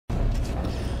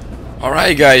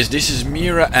Alright guys, this is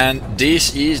Mira and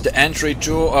this is the entry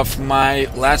 2 of my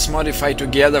Let's Modify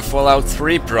Together Fallout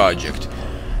 3 project.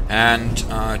 And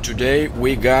today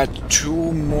we got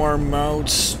 2 more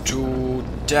modes to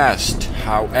test.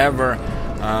 However,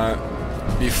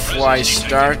 before I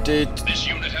started, this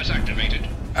unit has activated.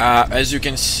 as you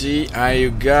can see, I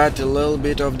got a little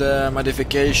bit of the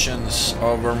modifications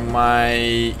over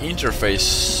my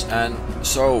interface, and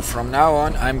so from now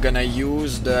on I'm gonna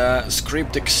use the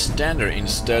script extender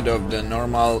instead of the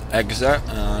normal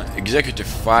executive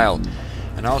file.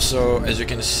 And also, as you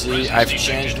can see, I've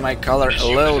changed my color a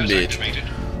little bit.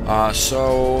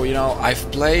 So, you know,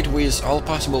 I've played with all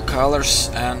possible colors,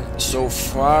 and so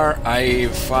far I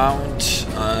found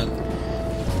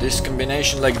this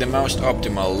combination like the most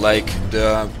optimal, like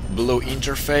the blue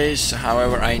interface.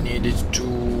 However, I needed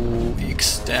to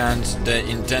extend the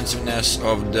intensiveness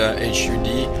of the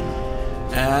HUD,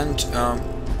 and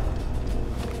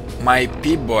my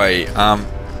P-Boy,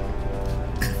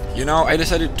 you know, I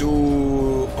decided to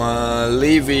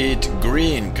leave it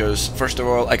green because first of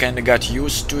all I kinda got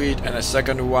used to it, and the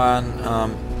second one,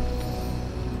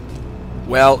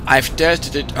 well, I've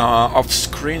tested it off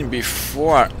screen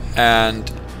before,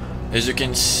 and as you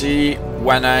can see,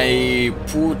 when I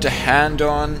put a hand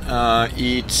on,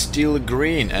 it's still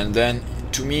green, and then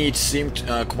to me it seemed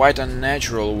quite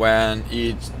unnatural when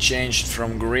it changed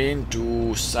from green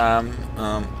to some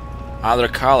other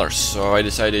colors, so I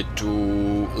decided to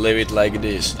leave it like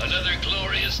this. Another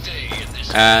glorious day in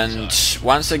this. And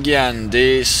once again,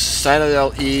 this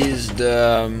Citadel is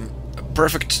the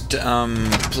perfect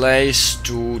place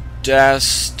to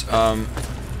test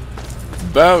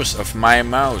both of my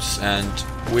modes, and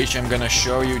which I'm gonna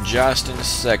show you just in a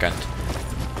second.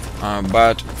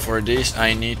 But for this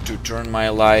I need to turn my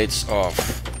lights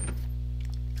off,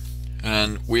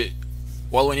 and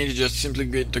all we need is just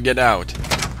simply to get out.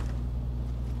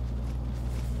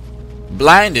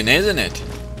 Blinding, isn't it?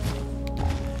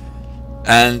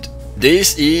 And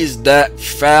this is the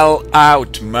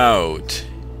Fellout mode.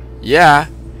 Yeah.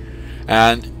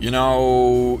 And you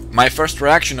know, my first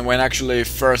reaction when I actually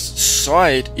first saw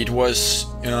it, it was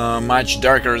much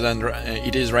darker than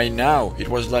it is right now. It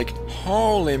was like,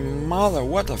 holy mother,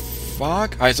 what the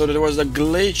fuck? I thought it was a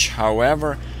glitch.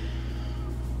 However,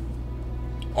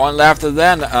 only after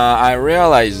then I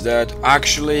realized that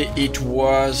actually it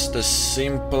was the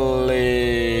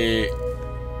simply,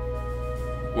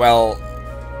 well,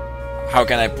 how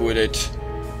can I put it?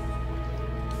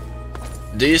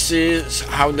 This is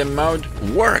how the mode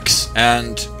works,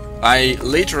 and I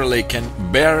literally can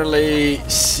barely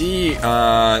see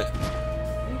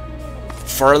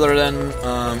further than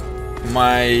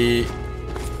my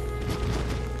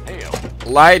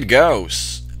light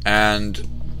goes, and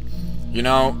you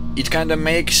know, it kinda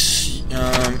makes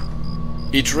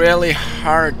it really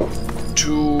hard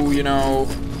to, you know,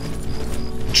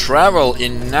 travel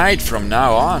in night from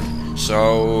now on.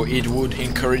 So it would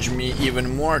encourage me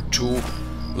even more to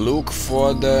look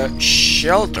for the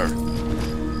shelter.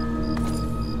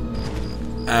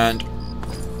 And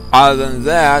other than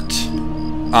that,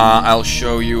 I'll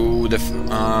show you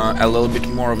a little bit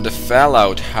more of the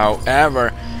Fallout.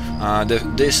 However,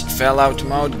 this Fallout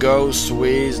mode goes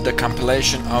with the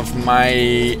compilation of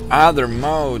my other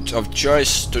mode of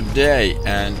choice today,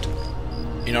 and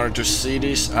in order to see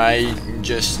this I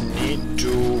just need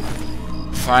to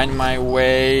find my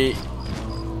way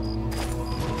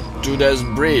to this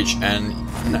bridge, and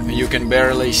you can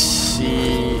barely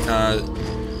see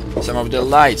some of the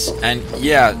lights. And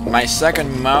yeah, my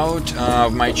second mode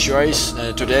of my choice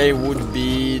today would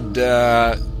be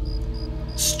the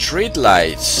street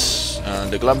lights,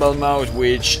 the global mode,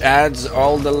 which adds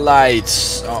all the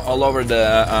lights all over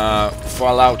the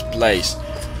Fallout place,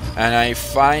 and I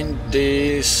find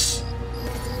this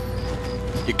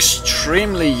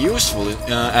extremely useful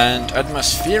and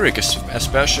atmospheric,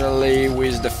 especially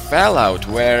with the Fallout,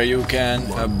 where you can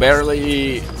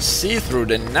barely see through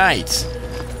the night.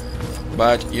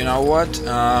 But you know what,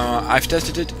 I've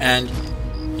tested it, and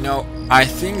you know, I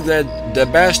think that the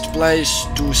best place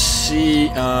to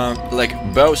see like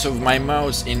both of my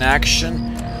modes in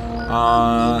action,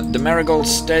 the Marigold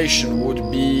Station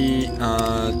would be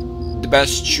the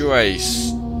best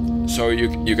choice, so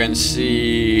you can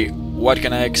see what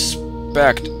can I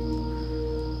expect.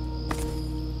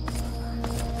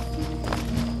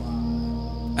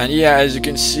 And yeah, as you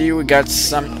can see, we got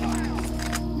some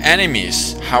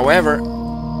enemies. However,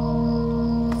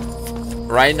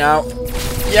 right now,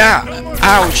 yeah,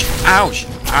 ouch, ouch.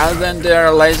 Other than their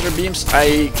laser beams,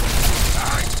 I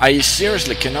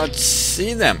seriously cannot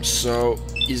see them. So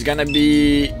it's gonna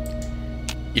be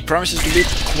it promises to be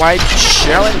quite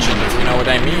challenging, if you know what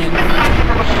I mean.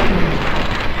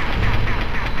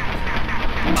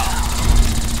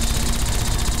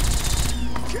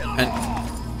 And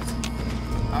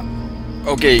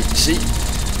okay, see,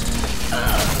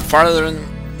 farther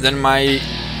than my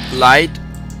light,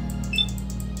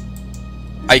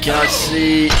 I cannot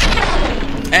see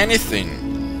anything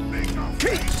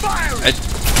at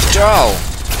all.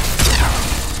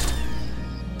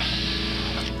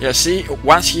 Yeah, see,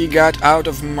 once he got out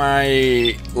of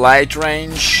my light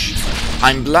range,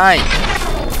 I'm blind.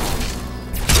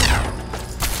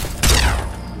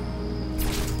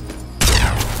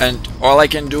 And all I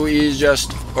can do is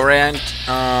just orient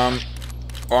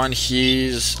on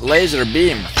his laser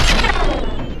beam.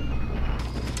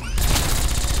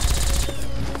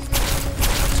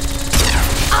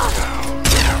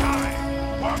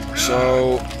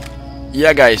 So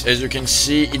yeah, guys, as you can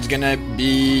see, it's gonna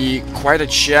be quite a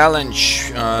challenge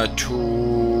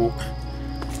to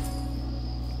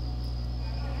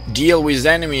deal with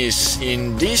enemies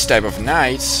in these type of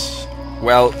nights.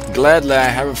 Well, gladly I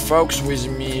have a Fox with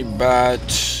me,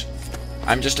 but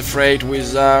I'm just afraid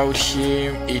without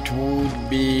him it would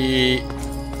be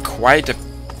quite a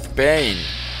pain.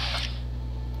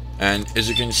 And as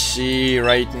you can see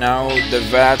right now, the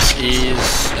VATS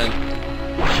is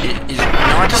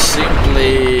not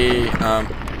simply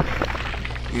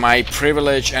my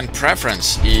privilege and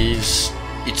preference. It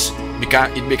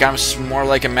becomes more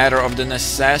like a matter of the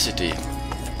necessity.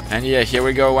 And yeah, here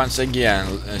we go once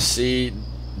again. See,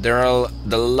 there are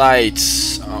the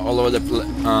lights all over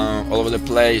the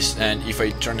place, and if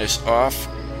I turn this off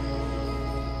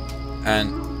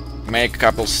and make a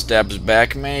couple steps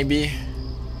back, maybe,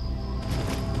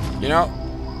 you know,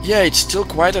 yeah, it's still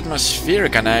quite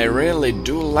atmospheric, and I really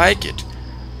do like it.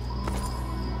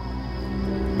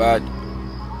 But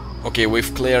okay,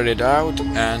 we've cleared it out,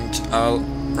 and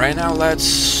right now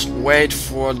let's wait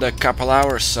for the couple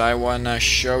hours. I wanna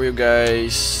show you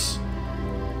guys.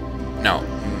 No,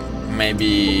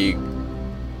 maybe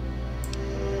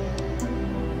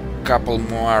couple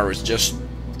more hours, just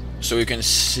so you can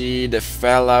see the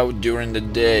Fellout during the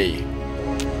day.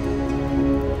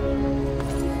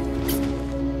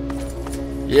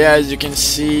 Yeah, as you can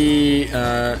see,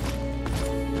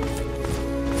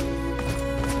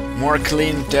 more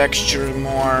clean texture,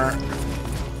 more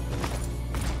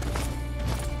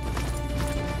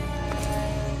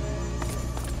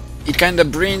it kind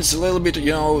of brings a little bit,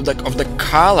 you know, like of the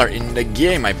color in the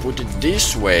game. I put it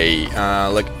this way.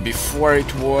 Like before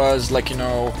it was like, you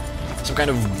know, some kind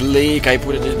of bleak. I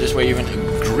put it this way, even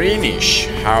greenish.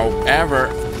 However,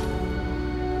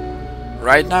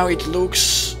 right now it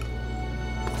looks,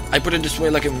 I put it this way,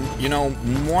 like a, you know,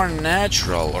 more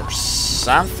natural or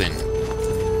something.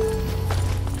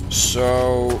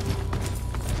 So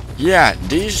yeah,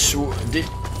 these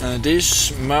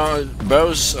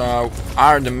both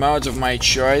are the modes of my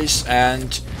choice,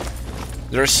 and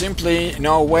there's simply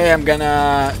no way I'm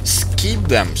gonna skip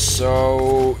them.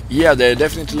 So yeah, they're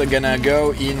definitely gonna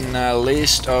go in a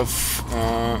list of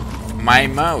my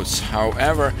modes.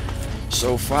 However,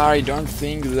 so far I don't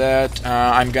think that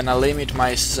I'm gonna limit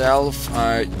myself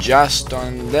just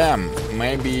on them.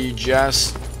 Maybe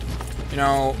just, you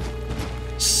know,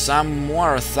 some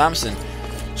more or something.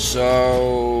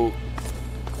 So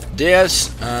this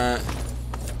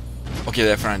okay,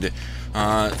 definitely.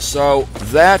 So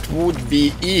that would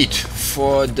be it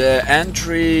for the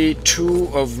entry 2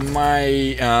 of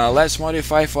my Let's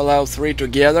Modify Fallout 3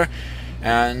 together.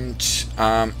 And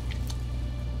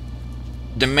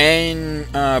the main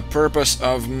purpose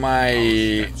of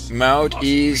my mode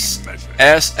is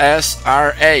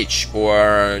SSRH,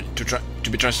 or to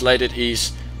be translated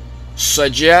is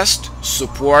Suggest,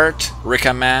 Support,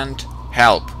 Recommend,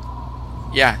 Help.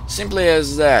 Yeah, simply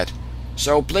as that.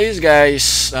 So please, guys,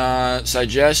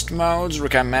 suggest modes,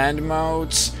 recommend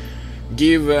modes,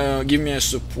 give me a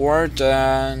support,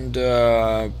 and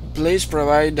please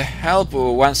provide help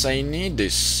once I need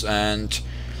this. And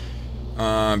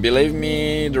believe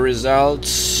me, the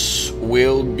results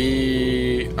will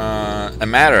be a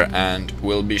matter and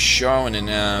will be shown in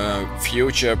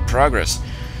future progress.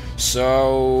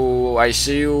 So I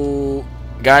see you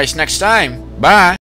guys next time. Bye.